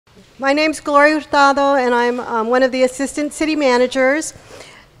My name's Gloria Hurtado, and I'm one of the assistant city managers.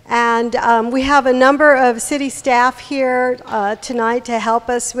 And we have a number of city staff here tonight to help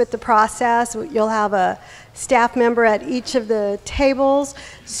us with the process. You'll have a staff member at each of the tables.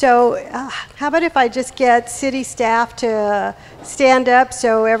 So how about if I just get city staff to stand up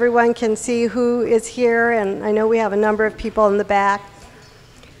so everyone can see who is here? And I know we have a number of people in the back.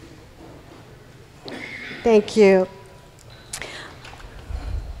 Thank you.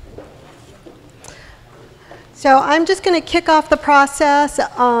 So I'm just going to kick off the process.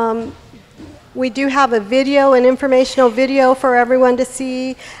 We do have a video, an informational video for everyone to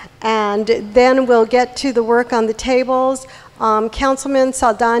see, and then we'll get to the work on the tables. Councilman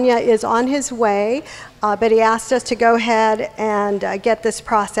Saldana is on his way, but he asked us to go ahead and get this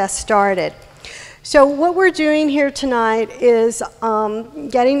process started. So what we're doing here tonight is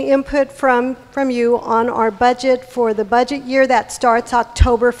getting input from you on our budget for the budget year that starts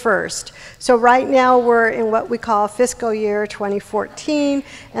October 1st. So right now we're in what we call fiscal year 2014,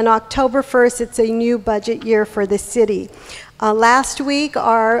 and October 1st it's a new budget year for the city. Last week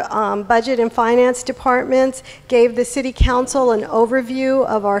our budget and finance departments gave the city council an overview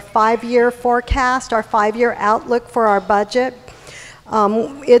of our 5-year forecast, our 5-year outlook for our budget.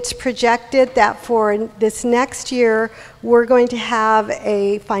 It's projected that for this next year, we're going to have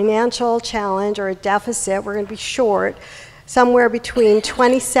a financial challenge or a deficit. We're going to be short somewhere between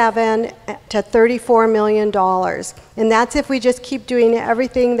 $27 to $34 million. And that's if we just keep doing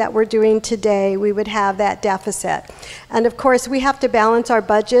everything that we're doing today, we would have that deficit. And of course, we have to balance our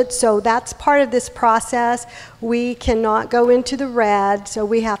budget, so that's part of this process. We cannot go into the red, so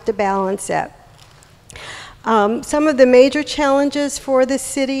we have to balance it. Some of the major challenges for the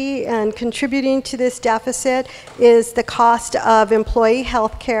city and contributing to this deficit is the cost of employee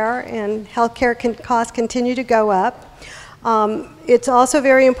health care, and health care costs continue to go up. It's also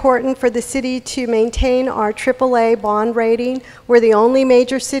very important for the city to maintain our AAA bond rating. We're the only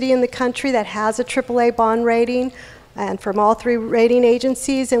major city in the country that has a AAA bond rating, and from all 3 rating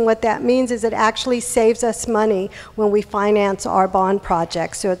agencies, and what that means is it actually saves us money when we finance our bond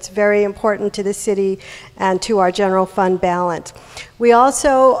projects. So it's very important to the city and to our general fund balance. We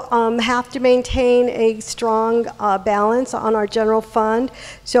also have to maintain a strong balance on our general fund.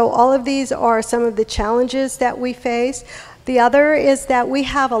 So all of these are some of the challenges that we face. The other is that we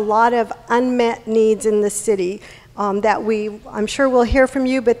have a lot of unmet needs in the city. That I'm sure we'll hear from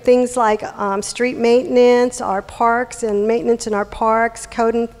you, but things like street maintenance, our parks and maintenance in our parks,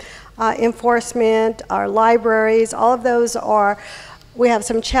 code enforcement, our libraries, all of those we have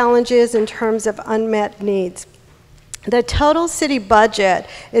some challenges in terms of unmet needs. The total city budget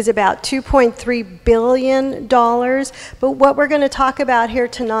is about $2.3 billion, but what we're going to talk about here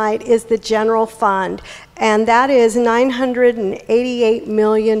tonight is the general fund, and that is $988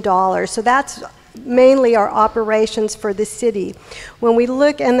 million. So that's mainly our operations for the city. When we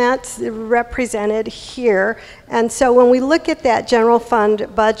look, and that's represented here, and so when we look at that general fund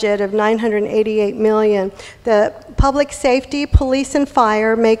budget of $988 million, the public safety, police, and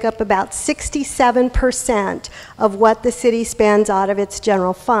fire make up about 67% of what the city spends out of its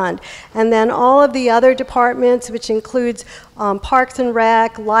general fund. And then all of the other departments, which includes parks and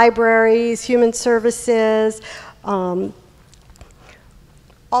rec, libraries, human services,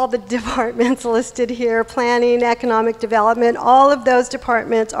 all the departments listed here, planning, economic development, all of those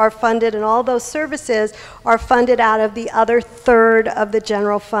departments are funded, and all those services are funded out of the other third of the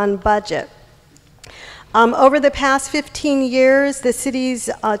general fund budget. Over the past 15 years, the city's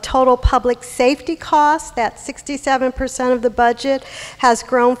total public safety costs, that 67% of the budget, has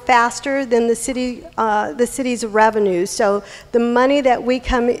grown faster than the city's revenues. So the money that we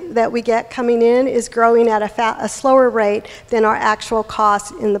get coming in is growing at a slower rate than our actual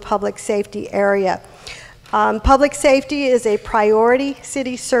costs in the public safety area. Public safety is a priority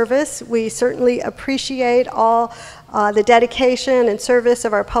city service. We certainly appreciate all the dedication and service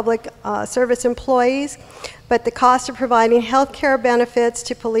of our public service employees, but the cost of providing health care benefits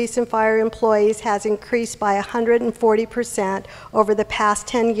to police and fire employees has increased by 140% over the past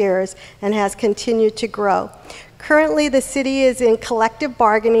 10 years and has continued to grow. Currently, the city is in collective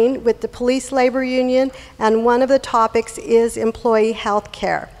bargaining with the police labor union, and one of the topics is employee health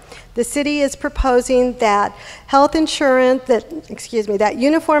care. The city is proposing that that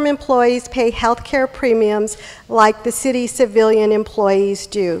uniform employees pay health care premiums like the city civilian employees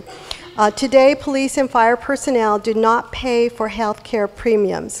do. Today, police and fire personnel do not pay for health care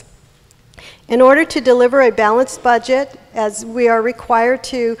premiums. In order to deliver a balanced budget, as we are required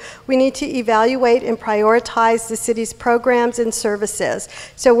to, we need to evaluate and prioritize the city's programs and services.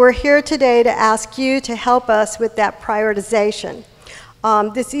 So we're here today to ask you to help us with that prioritization.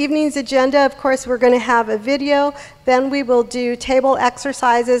 This evening's agenda, of course, we're going to have a video. Then we will do table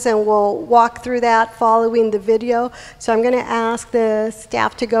exercises, and we'll walk through that following the video. So I'm going to ask the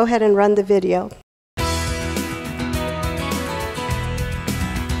staff to go ahead and run the video.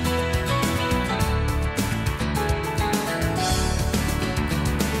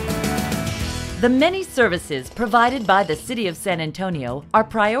 The many services provided by the City of San Antonio are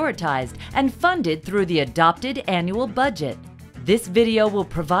prioritized and funded through the adopted annual budget. This video will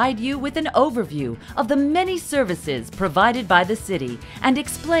provide you with an overview of the many services provided by the city and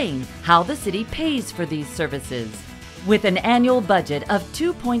explain how the city pays for these services. With an annual budget of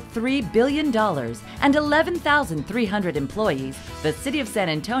 $2.3 billion and 11,300 employees, the City of San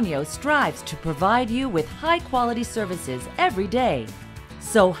Antonio strives to provide you with high-quality services every day.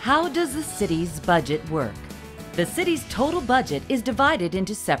 So how does the city's budget work? The city's total budget is divided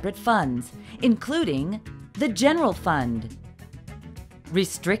into separate funds, including the General Fund,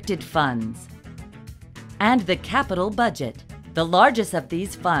 Restricted Funds, and the Capital Budget. The largest of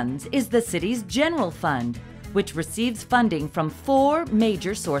these funds is the city's General Fund, which receives funding from 4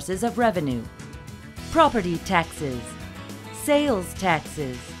 major sources of revenue: property taxes, sales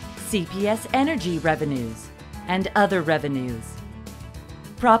taxes, CPS energy revenues, and other revenues.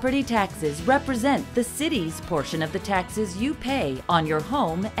 Property taxes represent the city's portion of the taxes you pay on your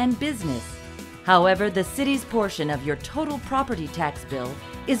home and business. However, the city's portion of your total property tax bill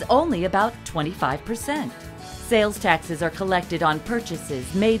is only about 25%. Sales taxes are collected on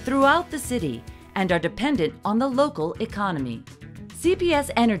purchases made throughout the city and are dependent on the local economy.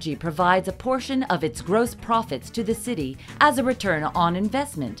 CPS Energy provides a portion of its gross profits to the city as a return on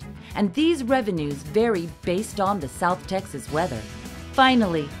investment, and these revenues vary based on the South Texas weather.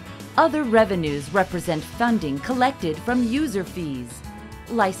 Finally, other revenues represent funding collected from user fees,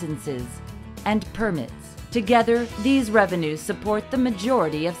 licenses, and permits. Together, these revenues support the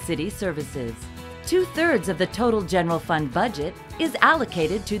majority of city services. 2/3 of the total general fund budget is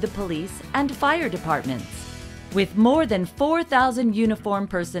allocated to the police and fire departments. With more than 4,000 uniformed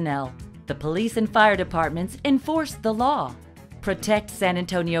personnel, the police and fire departments enforce the law, protect San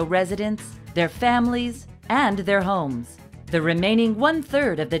Antonio residents, their families, and their homes. The remaining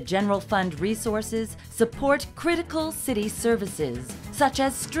 1/3 of the general fund resources support critical city services such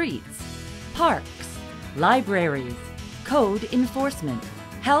as streets, parks, libraries, code enforcement,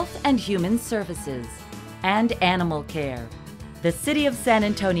 health and human services, and animal care. The City of San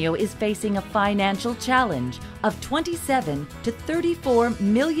Antonio is facing a financial challenge of $27 to $34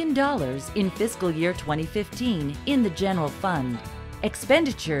 million in fiscal year 2015 in the general fund.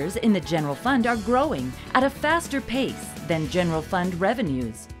 Expenditures in the general fund are growing at a faster pace than general fund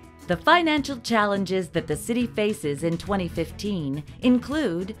revenues. The financial challenges that the city faces in 2015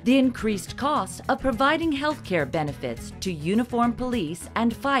 include the increased cost of providing health care benefits to uniformed police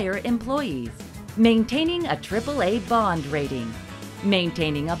and fire employees, maintaining a AAA bond rating,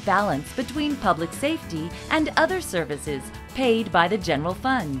 maintaining a balance between public safety and other services paid by the general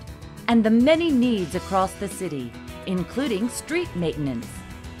fund, and the many needs across the city, including street maintenance,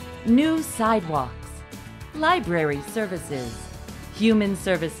 new sidewalks, library services, human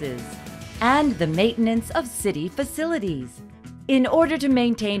services, and the maintenance of city facilities. In order to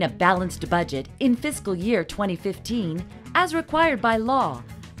maintain a balanced budget in fiscal year 2015, as required by law,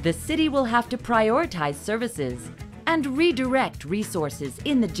 the city will have to prioritize services and redirect resources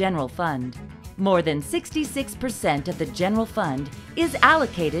in the general fund. More than 66% of the general fund is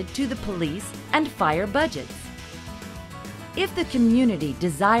allocated to the police and fire budgets. If the community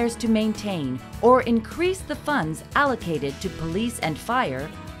desires to maintain or increase the funds allocated to police and fire,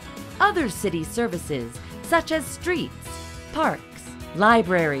 other city services such as streets, parks,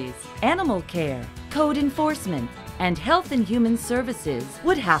 libraries, animal care, code enforcement, and health and human services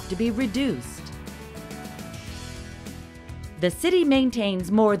would have to be reduced. The city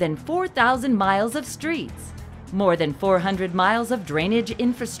maintains more than 4,000 miles of streets, more than 400 miles of drainage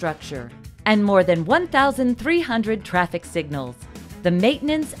infrastructure, and more than 1,300 traffic signals. The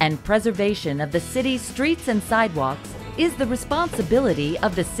maintenance and preservation of the city's streets and sidewalks is the responsibility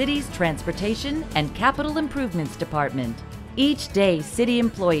of the city's Transportation and Capital Improvements Department. Each day, city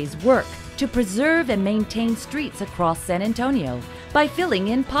employees work to preserve and maintain streets across San Antonio by filling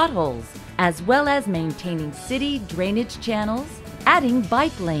in potholes, as well as maintaining city drainage channels, adding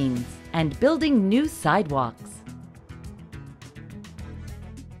bike lanes, and building new sidewalks.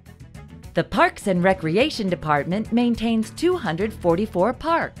 The Parks and Recreation Department maintains 244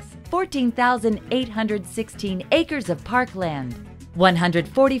 parks, 14,816 acres of parkland,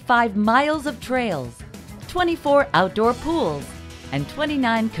 145 miles of trails, 24 outdoor pools, and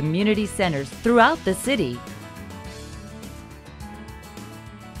 29 community centers throughout the city.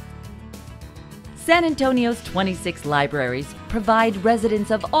 San Antonio's 26 libraries provide residents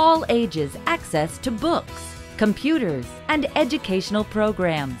of all ages access to books, computers, and educational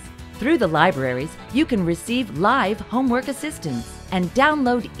programs. Through the libraries, you can receive live homework assistance and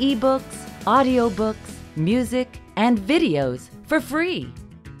download ebooks, audiobooks, music, and videos for free.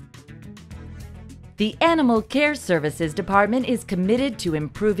 The Animal Care Services Department is committed to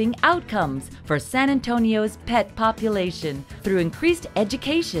improving outcomes for San Antonio's pet population through increased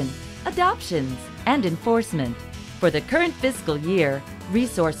education, adoptions, and enforcement. For the current fiscal year,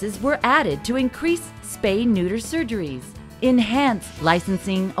 resources were added to increase spay-neuter surgeries, enhance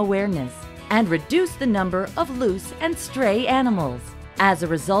licensing awareness, and reduce the number of loose and stray animals. As a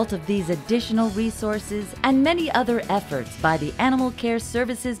result of these additional resources and many other efforts by the Animal Care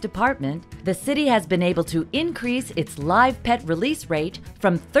Services Department, the city has been able to increase its live pet release rate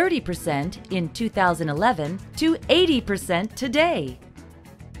from 30% in 2011 to 80% today.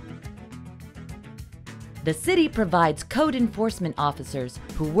 The city provides code enforcement officers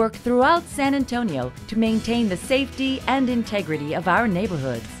who work throughout San Antonio to maintain the safety and integrity of our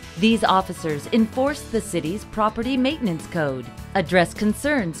neighborhoods. These officers enforce the city's property maintenance code, address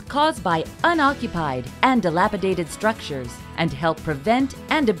concerns caused by unoccupied and dilapidated structures, and help prevent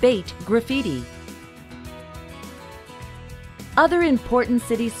and abate graffiti. Other important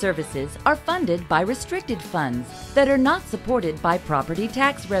city services are funded by restricted funds that are not supported by property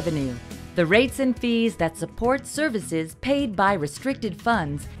tax revenue. The rates and fees that support services paid by restricted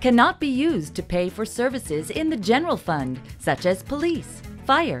funds cannot be used to pay for services in the general fund, such as police,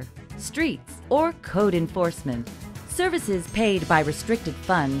 fire, streets, or code enforcement. Services paid by restricted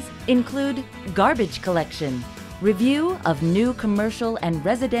funds include garbage collection, review of new commercial and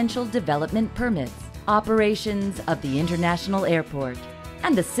residential development permits, operations of the International Airport,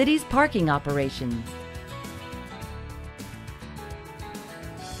 and the city's parking operations.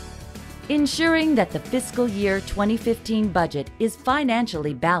 Ensuring that the fiscal year 2015 budget is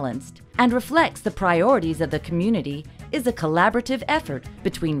financially balanced and reflects the priorities of the community is a collaborative effort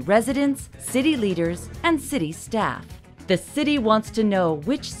between residents, city leaders, and city staff. The city wants to know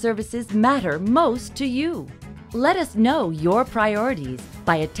which services matter most to you. Let us know your priorities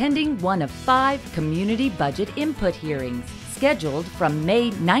by attending one of 5 community budget input hearings scheduled from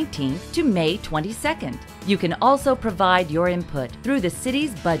May 19th to May 22nd. You can also provide your input through the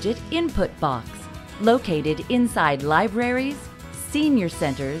city's budget input box, located inside libraries, senior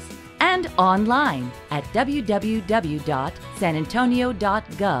centers, and online at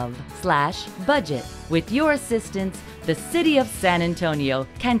www.sanantonio.gov/budget. With your assistance, the City of San Antonio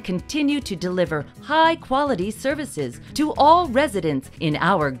can continue to deliver high-quality services to all residents in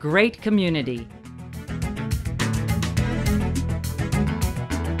our great community.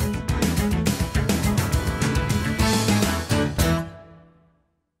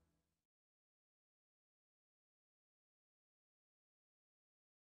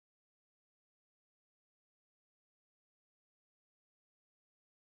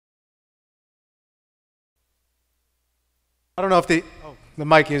 I don't know if the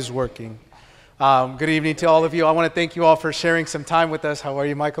mic is working. Good evening to all of you. I want to thank you all for sharing some time with us. How are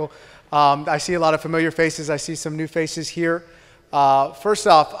you, Michael? I see a lot of familiar faces. I see some new faces here. First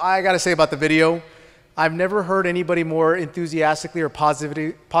off, I got to say about the video, I've never heard anybody more enthusiastically or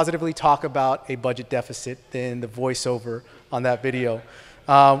positively talk about a budget deficit than the voiceover on that video.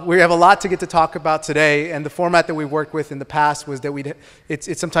 We have a lot to get to talk about today, and the format that we worked with in the past was that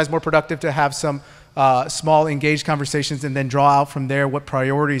it's sometimes more productive to have some small engaged conversations and then draw out from there what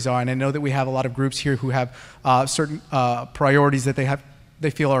priorities are. And I know that we have a lot of groups here who have certain priorities that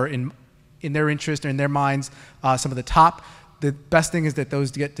they feel are in their interest or in their minds, some of the top. The best thing is that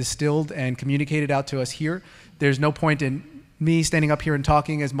those get distilled and communicated out to us here. There's no point in me standing up here and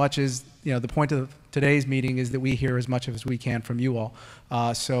talking as much as, the point of today's meeting is that we hear as much as we can from you all.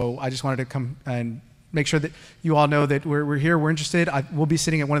 So I just wanted to come and make sure that you all know that we're here, we're interested. We'll be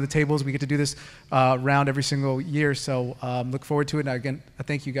sitting at one of the tables. We get to do this round every single year, so look forward to it. And again, I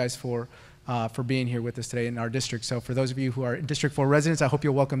thank you guys for being here with us today in our district. So for those of you who are District 4 residents, I hope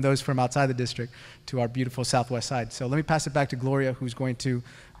you'll welcome those from outside the district to our beautiful southwest side. So let me pass it back to Gloria, who's going to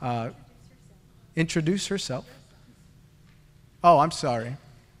introduce herself. Oh, I'm sorry.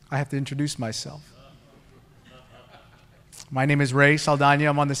 I have to introduce myself. My name is Ray Saldana.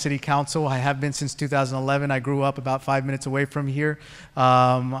 I'm on the City Council. I have been since 2011. I grew up about 5 minutes away from here.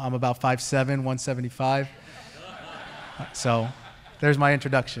 I'm about 5'7", 175. So there's my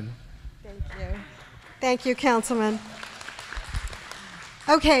introduction. Thank you. Thank you, Councilman.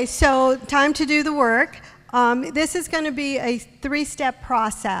 Okay, so time to do the work. This is going to be a three-step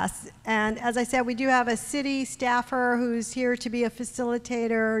process, and as I said, we do have a city staffer who's here to be a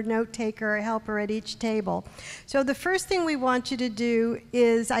facilitator, note taker, helper at each table. So the first thing we want you to do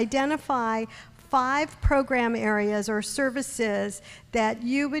is identify 5 program areas or services that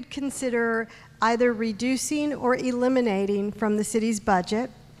you would consider either reducing or eliminating from the city's budget.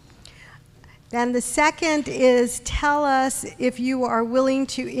 Then the second is tell us if you are willing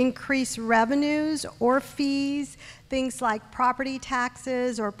to increase revenues or fees, things like property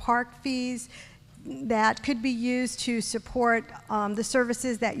taxes or park fees that could be used to support the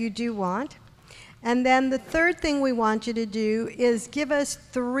services that you do want. And then the third thing we want you to do is give us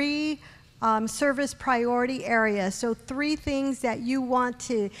 3 service priority areas, so 3 things that you want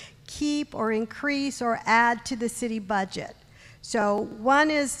to keep or increase or add to the city budget. So one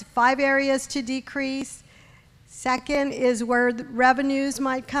is 5 areas to decrease, second is where the revenues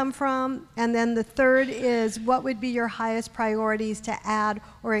might come from, and then the third is what would be your highest priorities to add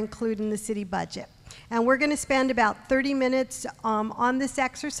or include in the city budget. And we're going to spend about 30 minutes on this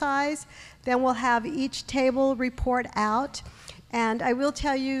exercise. Then we'll have each table report out. And I will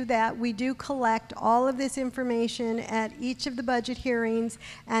tell you that we do collect all of this information at each of the budget hearings,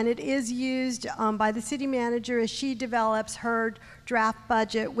 and it is used by the city manager as she develops her draft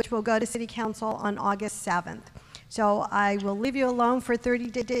budget, which will go to City Council on August 7th. So I will leave you alone for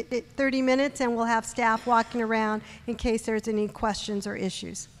 30 minutes, and we'll have staff walking around in case there's any questions or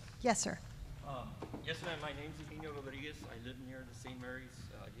issues. Yes, sir. Yes, ma'am. My name's Eugenio Rodriguez. I live near the St. Mary's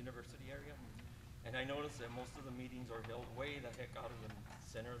University area. And I noticed that most of the meetings are held way the heck out of the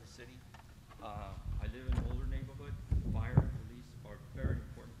center of the city. I live in an older neighborhood. Fire and police are very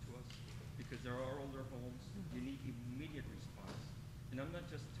important to us because there are older homes. You need immediate response. And I'm not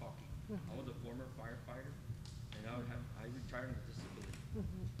just talking. I was a former firefighter, and I retired with disability.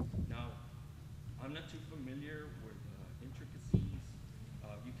 Now, I'm not too familiar with intricacies.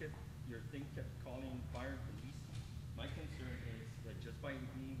 Your thing kept calling fire and police. My concern is that just by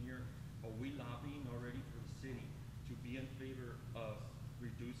being here, are we lobbying already for the city to be in favor of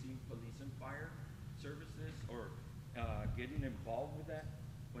reducing police and fire services or getting involved with that?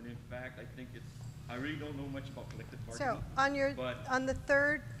 When in fact, I think I really don't know much about collective bargaining. So on the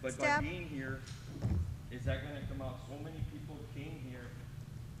third but step? By being here, is that going to come out? So many people came here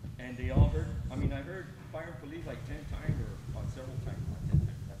and they all heard, I mean, I heard fire and police like 10 times or several times, not 10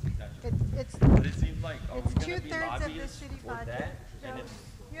 times, that's exaggerated. But it seems like, are we going to be lobbyists for that? And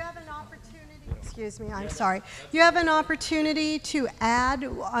you have an opportunity, excuse me, I'm sorry. You have an opportunity to add,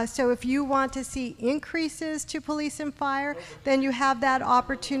 so if you want to see increases to police and fire, then you have that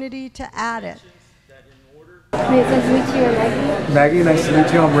opportunity to add it. Nice to meet you, Maggie. Maggie, nice to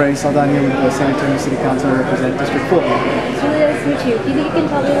meet you. I'm Ray Saldana with the San Antonio City Council. I represent District 4. It's really nice to meet you. Do you think you can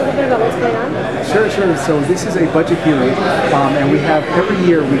tell me a little bit about what's going on? Sure. So this is a budget hearing, and we have every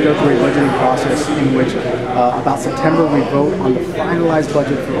year we go through a budgeting process in which about September we vote on the finalized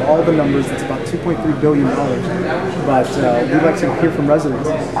budget for all the numbers. It's about $2.3 billion. But we'd like to hear from residents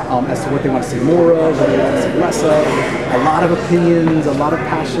as to what they want to see more of, what they want to see less of. A lot of opinions, a lot of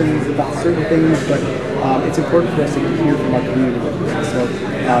passions about certain things, but it's important for us to hear from our community. So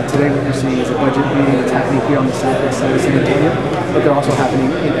today what you're seeing is a budget meeting that's happening here on the southwest side of San Antonio, but they're also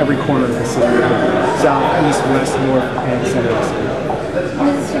happening in every corner of the city, south, east, west, north, and center of the city. And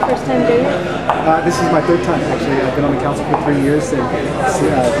is this your first time doing it? This is my 3rd time, actually. I've been on the council for 3 years, and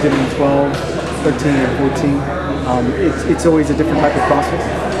did it in 12, 13, and 14. It's always a different type of process.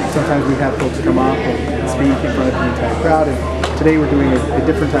 Sometimes we have folks come up and speak in front of the entire crowd, and today we're doing a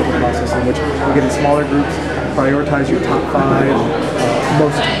different type of process in which we get in smaller groups, prioritize your top 5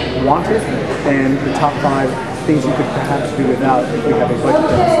 most wanted, and the top 5 things you could perhaps do without if we have a budget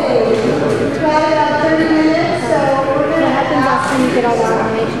deficit. What happens after you get all this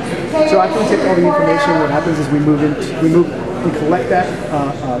information? So after we take all the information, what happens is we collect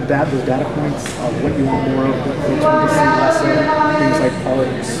those data points of what you want more of, what folks want to see less of, things like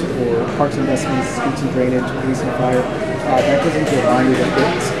parks investments, streets and drainage, police and fire. That goes into a binder that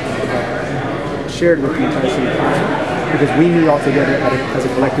gets shared with the entire city council, because we meet all together as a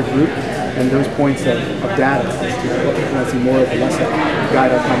collective group, and those points of data as to what we want to see more of or less of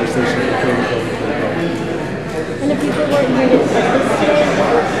guide our conversation before we go into the vote. And if people weren't here to discuss this today,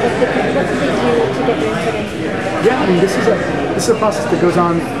 what could they do to get their input in? Yeah, I mean, this is a process that goes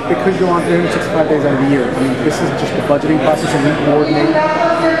on. It could go on 365 days out of the year. I mean, this is just the budgeting process, and we coordinate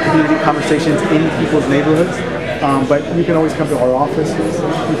community conversations in people's neighborhoods. But you can always come to our offices.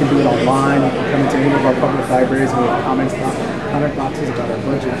 You can do it online. You can come into any of our public libraries, and we have comments on our boxes about our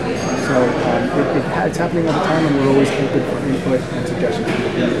budget. So it's happening all the time, and we're always open for input and suggestions from the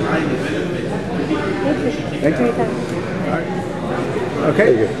community. Thank you. All right.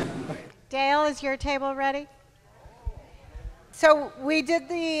 Okay. Dale, is your table ready? So we did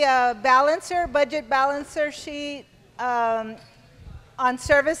the budget balancer sheet on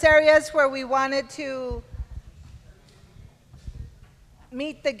service areas where we wanted to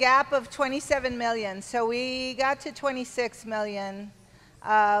meet the gap of 27 million. So we got to 26 million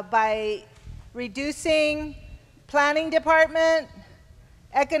by reducing planning department,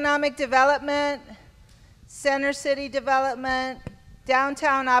 economic development, center city development,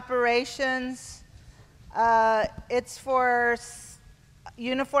 downtown operations. It's for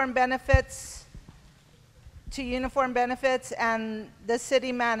uniform benefits and the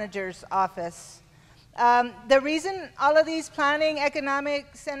city manager's office. The reason all of these planning, economic,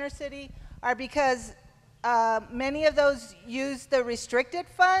 center city are because many of those use the restricted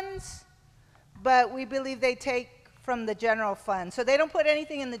funds, but we believe they take from the general fund. So they don't put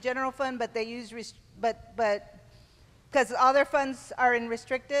anything in the general fund, but they use, because all their funds are in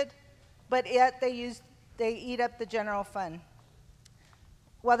restricted, but yet they eat up the general fund.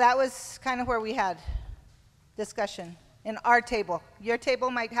 Well, that was kind of where we had discussion in our table. Your table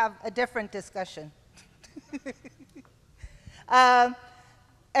might have a different discussion. And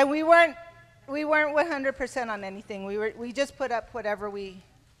we weren't 100% on anything. We just put up whatever we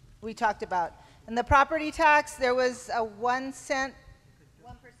talked about. And the property tax, there was a 1 cent.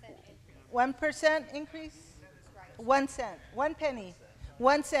 1% increase? 1 cent. 1 penny.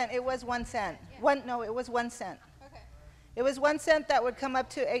 1 cent. It was 1 cent. No, it was 1 cent. Okay. It was 1 cent that would come up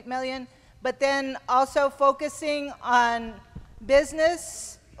to 8 million. But then also focusing on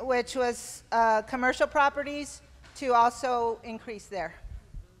business, which was commercial properties, to also increase there.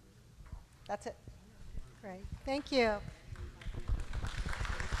 That's it. Great. Thank you.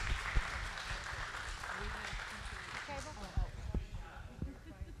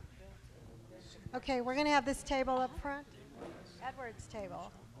 Okay, we're going to have this table up front. Edward's table.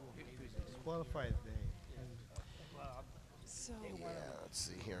 Qualified day. Yeah, let's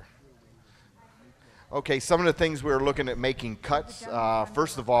see here. Okay, some of the things we were looking at making cuts.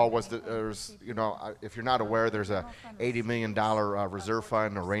 First of all, was that there's, if you're not aware, there's a $80 million reserve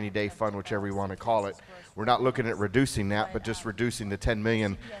fund or rainy day fund, whichever you want to call it. We're not looking at reducing that, but just reducing the $10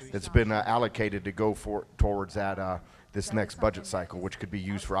 million that's been allocated to go towards that this next budget cycle, which could be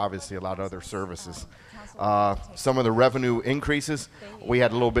used for obviously a lot of other services. Some of the revenue increases, we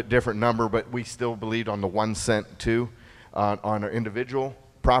had a little bit different number, but we still believed on the 1 cent too on our individual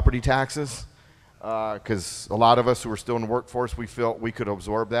property taxes. Because a lot of us who are still in the workforce, we felt we could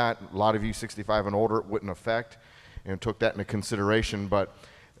absorb that. A lot of you 65 and older, it wouldn't affect, and took that into consideration. But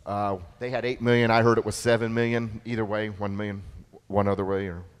they had 8 million. I heard it was 7 million. Either way, 1 million, one other way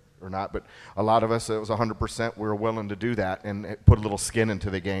or not. But a lot of us, it was 100%. We were willing to do that and put a little skin into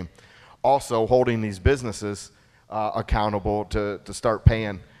the game. Also, holding these businesses accountable to start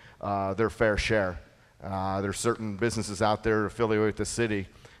paying their fair share. There's certain businesses out there affiliated with the city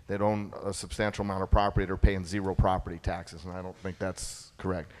that own a substantial amount of property. They're paying 0 property taxes, and I don't think that's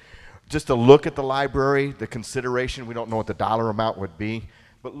correct. Just to look at the library, the consideration, we don't know what the dollar amount would be,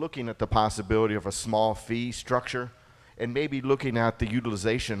 but looking at the possibility of a small fee structure and maybe looking at the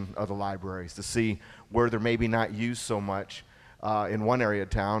utilization of the libraries to see where they're maybe not used so much in one area of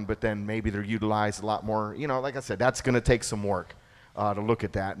town, but then maybe they're utilized a lot more. Like I said, that's going to take some work to look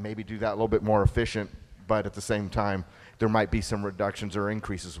at that and maybe do that a little bit more efficient, but at the same time, there might be some reductions or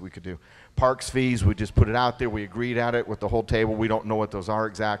increases we could do. Parks fees, we just put it out there. We agreed at it with the whole table. We don't know what those are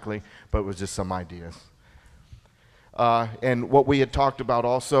exactly, but it was just some ideas. And what we had talked about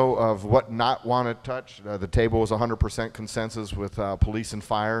also of what not want to touch, the table was 100% consensus with police and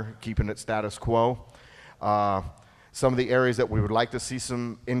fire, keeping it status quo. Some of the areas that we would like to see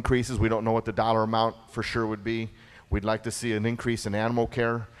some increases, we don't know what the dollar amount for sure would be. We'd like to see an increase in animal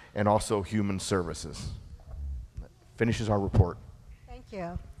care and also human services. Finishes our report. Thank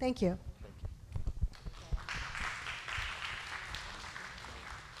you. Thank you.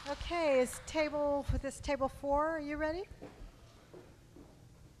 Okay, is table 4, are you ready?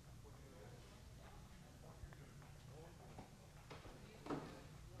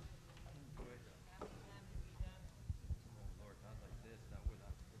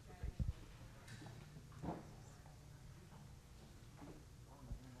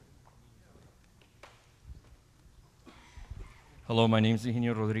 Hello, my name is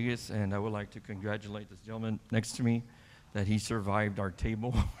Eugenio Rodriguez, and I would like to congratulate this gentleman next to me that he survived our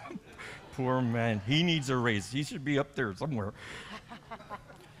table. Poor man, he needs a raise. He should be up there somewhere.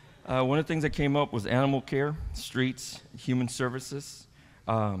 One of the things that came up was animal care, streets, human services.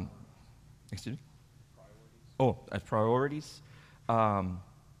 Excuse me? Priorities. Oh, as priorities.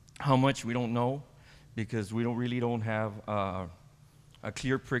 How much, we don't know. because we really don't have a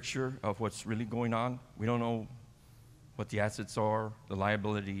clear picture of what's really going on. We don't know what the assets are, the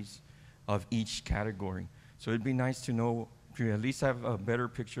liabilities of each category. So it'd be nice to know, if you at least have a better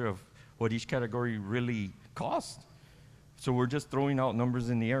picture of what each category really costs. So we're just throwing out numbers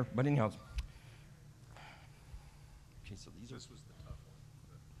in the air. But anyhow, okay, so this was the tough one.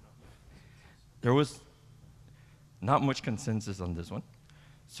 There was not much consensus on this one.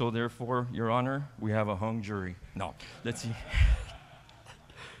 So therefore, Your Honor, we have a hung jury. No, let's see.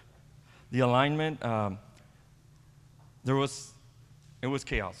 The alignment, it was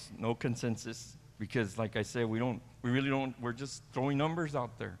chaos, no consensus, because like I said, we're just throwing numbers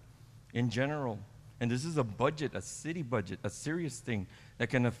out there in general. And this is a budget, a city budget, a serious thing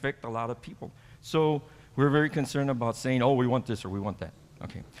that can affect a lot of people. So we're very concerned about saying, oh, we want this or we want that.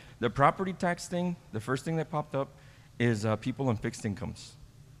 Okay. The property tax thing, the first thing that popped up is people on fixed incomes.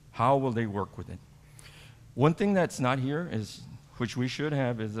 How will they work with it? One thing that's not here is, which we should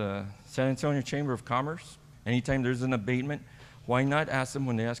have, is a San Antonio Chamber of Commerce. Anytime there's an abatement, why not ask them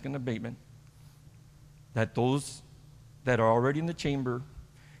when they ask an abatement that those that are already in the chamber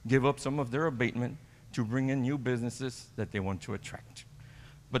give up some of their abatement to bring in new businesses that they want to attract.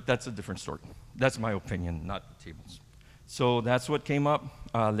 But that's a different story. That's my opinion, not the tables. So that's what came up,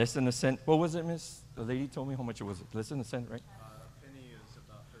 less than a cent. What was it, miss? The lady told me how much it was. Less than a cent, right? A penny is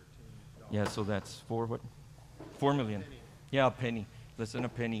about $13. Yeah, so that's what? 4 million. Yeah, a penny, less than a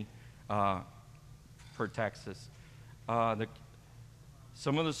penny per taxes.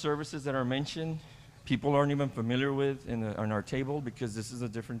 Some of the services that are mentioned, people aren't even familiar with on our table because this is a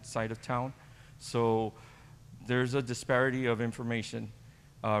different side of town. So there's a disparity of information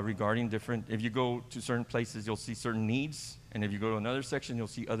regarding different, if you go to certain places, you'll see certain needs, and if you go to another section, you'll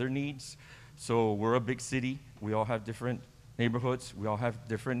see other needs. So we're a big city. We all have different neighborhoods. We all have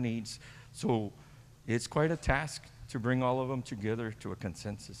different needs. So it's quite a task to bring all of them together to a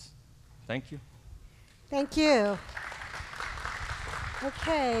consensus. Thank you. Thank you.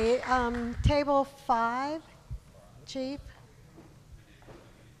 Okay, table 5, Chief.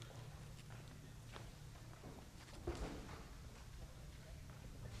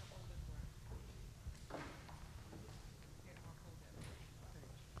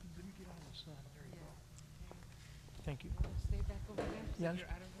 Thank you. Yeah,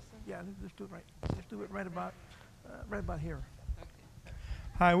 let's do it right. Let's do it right about here.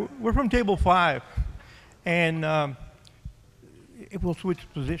 Hi, we're from table 5, and it will switch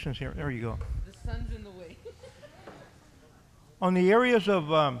positions here. There you go. The sun's in the way. On the areas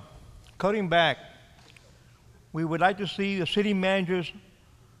of cutting back, we would like to see the city manager's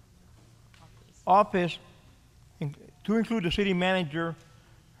office, to include the city manager,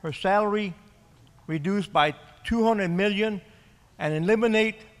 her salary reduced by $200 million, and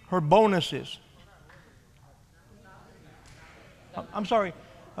eliminate her bonuses. I'm sorry,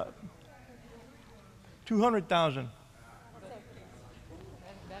 200,000.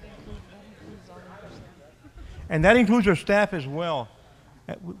 And that includes her staff as well,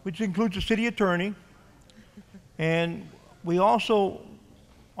 which includes the city attorney. And we also,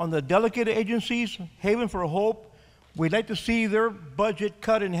 on the delegate agencies, Haven for Hope, we'd like to see their budget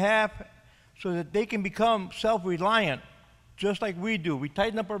cut in half so that they can become self-reliant, just like we do. We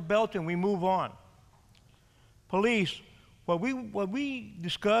tighten up our belt and we move on. Police, what we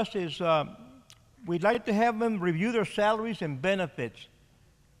discussed is we'd like to have them review their salaries and benefits.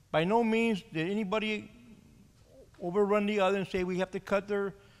 By no means did anybody overrun the other and say we have to cut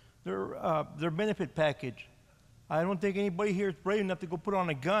their benefit package. I don't think anybody here is brave enough to go put on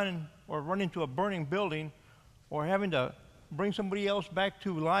a gun or run into a burning building or having to bring somebody else back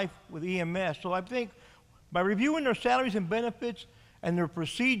to life with EMS. So I think by reviewing their salaries and benefits and their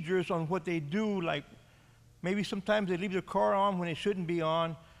procedures on what they do, like maybe sometimes they leave their car on when it shouldn't be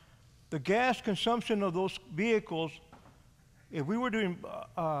on, the gas consumption of those vehicles, if we were to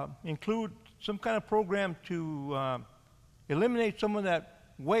include some kind of program to eliminate some of that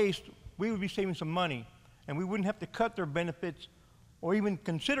waste, we would be saving some money, and we wouldn't have to cut their benefits or even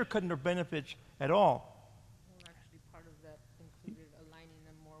consider cutting their benefits at all. Well, actually, part of that included aligning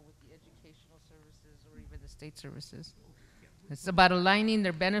them more with the educational services or even the state services. It's about aligning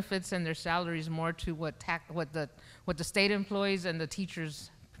their benefits and their salaries more to what the state employees and the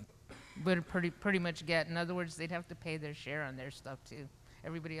teachers would pretty much get. In other words, they'd have to pay their share on their stuff too.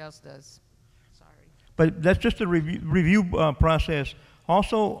 Everybody else does. Sorry. But that's just a review process.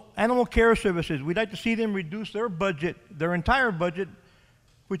 Also, animal care services, we'd like to see them reduce their budget, their entire budget,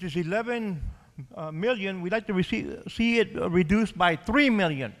 which is 11 million. We'd like to see it reduced by 3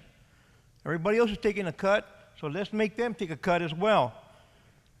 million. Everybody else is taking a cut, so let's make them take a cut as well.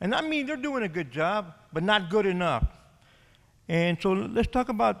 And I mean, they're doing a good job. but not good enough. And so let's talk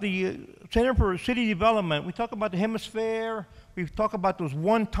about the Center for City Development. We talk about the hemisphere. We talk about those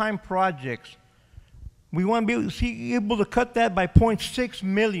one-time projects. We want to be able to cut that by 0.6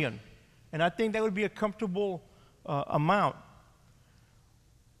 million. And I think that would be a comfortable amount.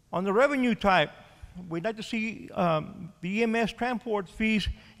 On the revenue type, we'd like to see the EMS transport fees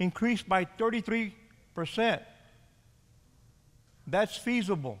increase by 33%. That's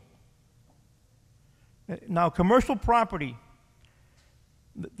feasible. Now, commercial property,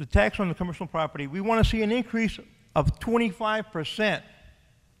 the tax on the commercial property, we want to see an increase of 25%.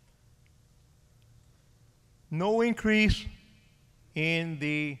 No increase in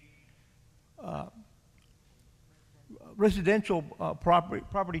the residential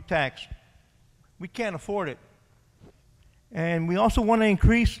property tax. We can't afford it. And we also want to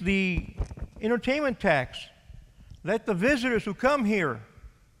increase the entertainment tax. Let the visitors who come here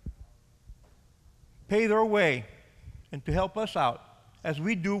pay their way and to help us out as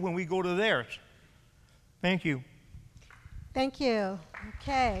we do when we go to theirs. Thank you. Thank you.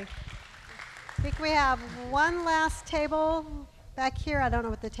 Okay. I think we have one last table back here. I don't know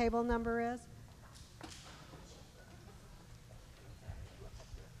what the table number is.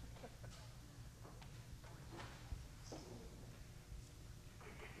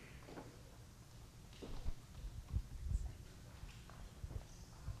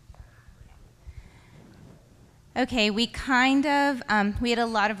 Okay, we had a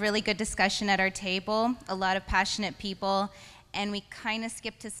lot of really good discussion at our table, a lot of passionate people, and we kind of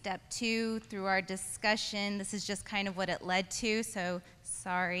skipped to step 2 through our discussion. This is just kind of what it led to, so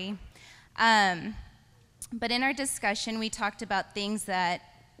sorry. But in our discussion, we talked about things that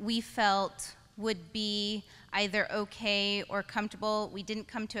we felt would be either okay or comfortable. We didn't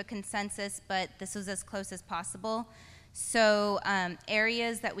come to a consensus, but this was as close as possible. So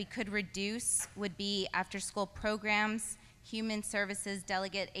areas that we could reduce would be after-school programs, human services,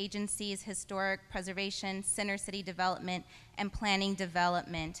 delegate agencies, historic preservation, center city development, and planning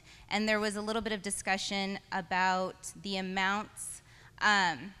development. And there was a little bit of discussion about the amounts.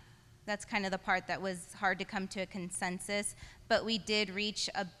 That's kind of the part that was hard to come to a consensus, but we did reach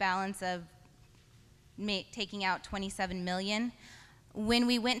a balance of taking out 27 million. When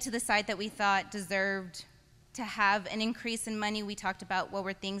we went to the side that we thought deserved to have an increase in money, we talked about what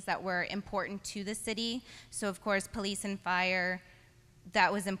were things that were important to the city. So of course, police and fire,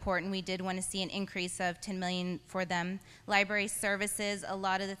 that was important. We did want to see an increase of 10 million for them. Library services, a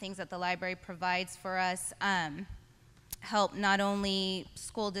lot of the things that the library provides for us help not only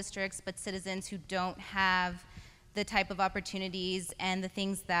school districts, but citizens who don't have the type of opportunities and the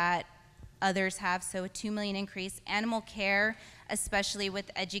things that others have, so a 2 million increase. Animal care, especially with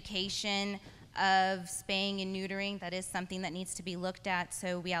education, of spaying and neutering, that is something that needs to be looked at,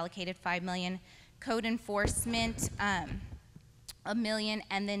 so we allocated 5 million. Code enforcement, 1 million,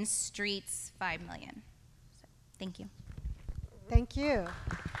 and then streets, 5 million. So, thank you. Thank you.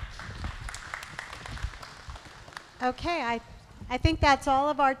 Okay, I think that's all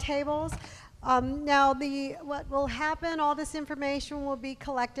of our tables. Now, what will happen, all this information will be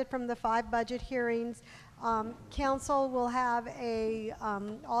collected from the 5 budget hearings. Council will have a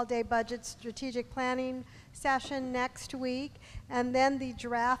all-day budget strategic planning session next week, and then the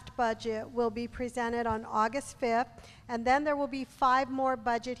draft budget will be presented on August 5th, and then there will be 5 more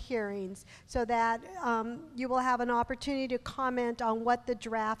budget hearings so that you will have an opportunity to comment on what the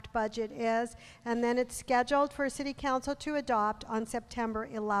draft budget is, and then it's scheduled for City Council to adopt on September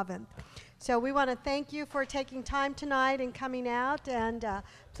 11th. So we want to thank you for taking time tonight and coming out, and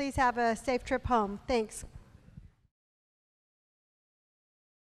please have a safe trip home. Thanks.